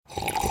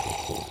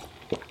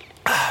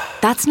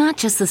That's not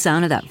just the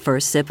sound of that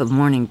first sip of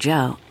Morning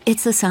Joe.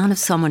 It's the sound of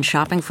someone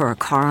shopping for a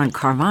car on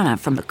Carvana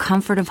from the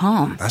comfort of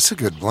home. That's a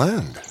good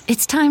blend.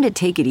 It's time to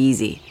take it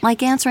easy,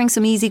 like answering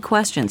some easy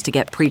questions to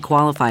get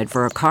pre-qualified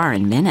for a car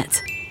in minutes.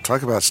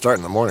 Talk about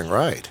starting the morning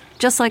right.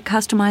 Just like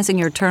customizing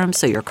your terms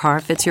so your car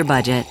fits your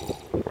budget.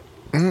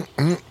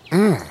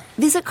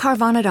 Visit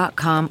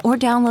Carvana.com or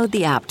download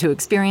the app to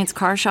experience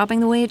car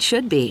shopping the way it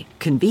should be.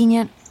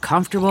 Convenient,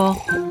 comfortable.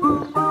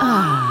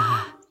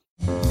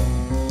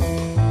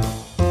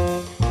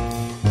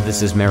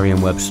 This is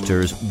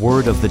Merriam-Webster's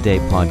Word of the Day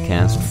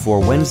podcast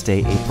for Wednesday,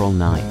 April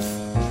 9th.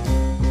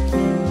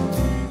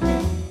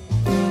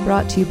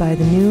 Brought to you by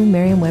the new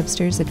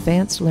Merriam-Webster's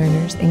Advanced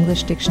Learners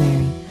English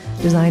Dictionary,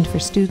 designed for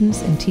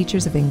students and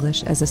teachers of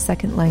English as a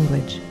second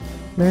language.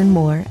 Learn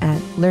more at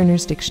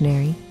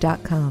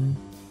learnersdictionary.com.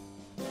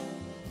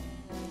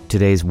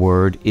 Today's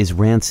word is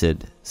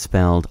rancid,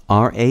 spelled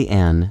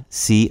R-A-N-C-I-D.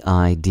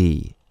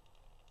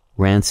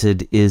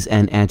 Rancid is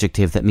an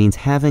adjective that means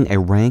having a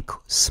rank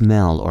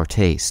smell or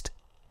taste.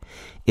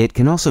 It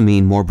can also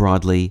mean, more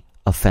broadly,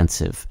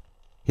 offensive.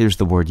 Here's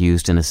the word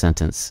used in a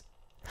sentence.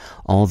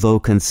 Although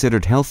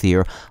considered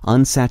healthier,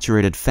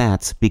 unsaturated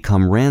fats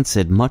become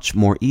rancid much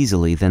more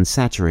easily than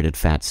saturated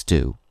fats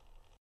do.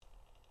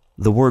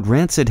 The word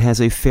rancid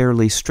has a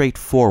fairly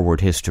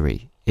straightforward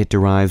history. It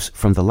derives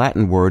from the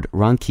Latin word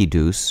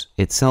rancidus,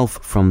 itself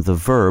from the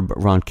verb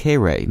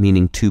rancēre,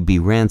 meaning to be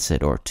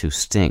rancid or to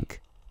stink.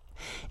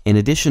 In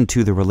addition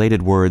to the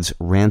related words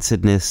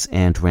rancidness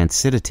and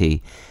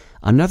rancidity,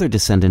 another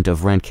descendant of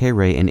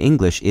rancēre in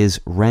English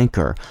is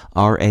rancor,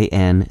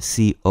 R-A-N-C-O-R,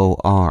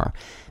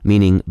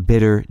 meaning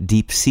bitter,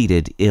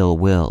 deep-seated ill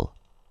will.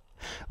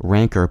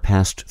 Rancor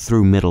passed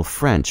through Middle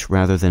French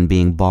rather than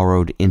being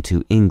borrowed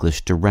into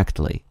English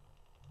directly.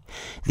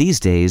 These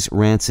days,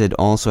 rancid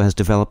also has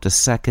developed a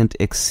second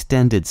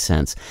extended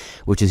sense,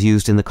 which is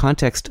used in the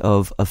context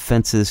of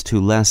offenses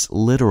to less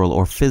literal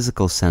or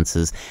physical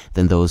senses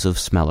than those of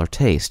smell or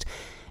taste,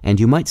 and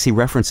you might see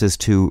references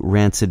to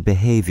rancid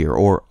behavior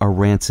or a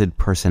rancid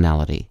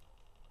personality.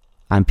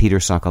 I'm Peter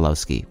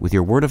Sokolowski with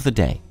your Word of the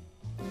Day.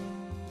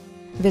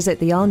 Visit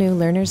the all-new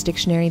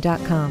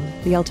learnersdictionary.com,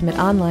 the ultimate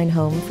online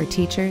home for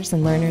teachers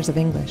and learners of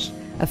English.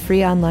 A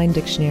free online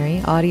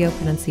dictionary, audio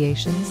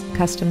pronunciations,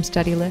 custom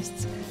study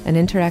lists, and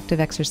interactive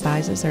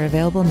exercises are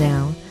available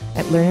now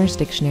at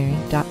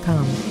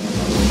learnersdictionary.com.